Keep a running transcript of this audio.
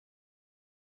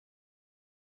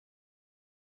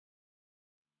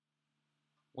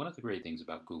One of the great things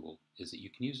about Google is that you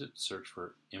can use it to search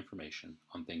for information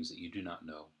on things that you do not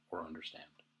know or understand.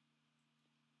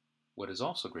 What is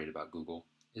also great about Google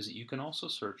is that you can also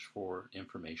search for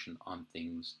information on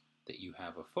things that you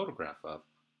have a photograph of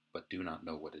but do not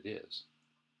know what it is.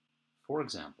 For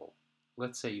example,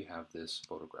 let's say you have this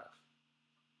photograph.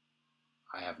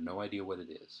 I have no idea what it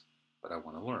is, but I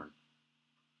want to learn.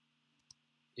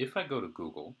 If I go to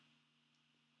Google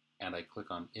and I click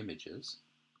on Images,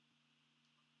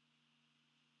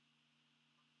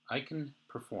 I can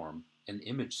perform an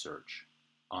image search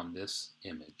on this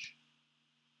image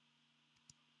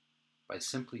by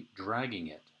simply dragging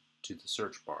it to the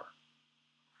search bar.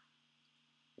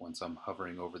 Once I'm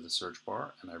hovering over the search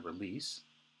bar and I release,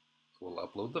 it will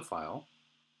upload the file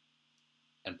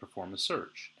and perform a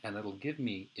search, and it'll give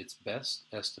me its best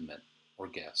estimate or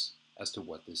guess as to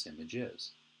what this image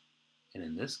is. And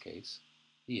in this case,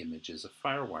 the image is a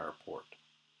FireWire port.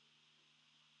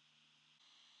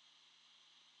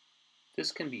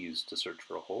 This can be used to search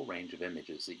for a whole range of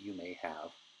images that you may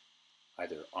have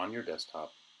either on your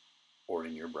desktop or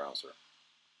in your browser.